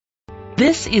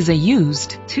This is a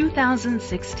used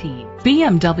 2016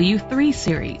 BMW 3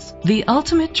 Series, the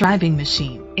ultimate driving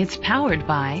machine. It's powered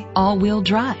by all-wheel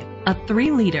drive, a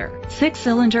 3-liter,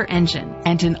 6-cylinder engine,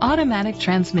 and an automatic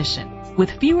transmission.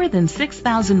 With fewer than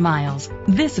 6,000 miles,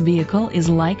 this vehicle is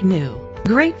like new.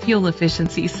 Great fuel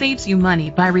efficiency saves you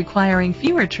money by requiring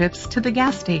fewer trips to the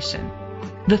gas station.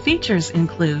 The features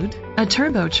include a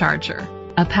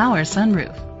turbocharger, a power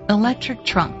sunroof, electric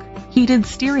trunk, heated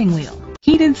steering wheel,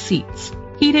 heated seats,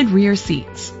 heated rear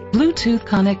seats, Bluetooth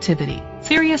connectivity,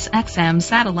 Sirius XM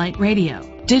satellite radio,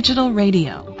 digital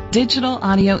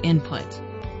audio input.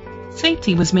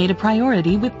 Safety was made a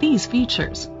priority with these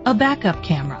features: a backup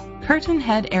camera, curtain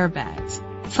head airbags,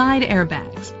 side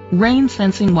airbags, rain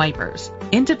sensing wipers,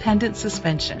 independent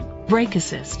suspension, brake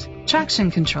assist,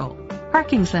 traction control,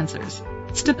 parking sensors,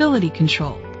 stability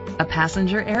control, a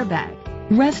passenger airbag.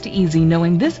 Rest easy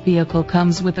knowing this vehicle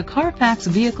comes with a Carfax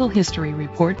Vehicle History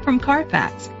Report from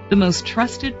Carfax, the most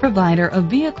trusted provider of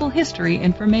vehicle history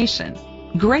information.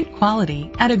 Great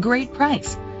quality at a great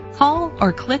price. Call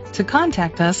or click to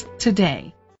contact us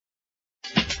today.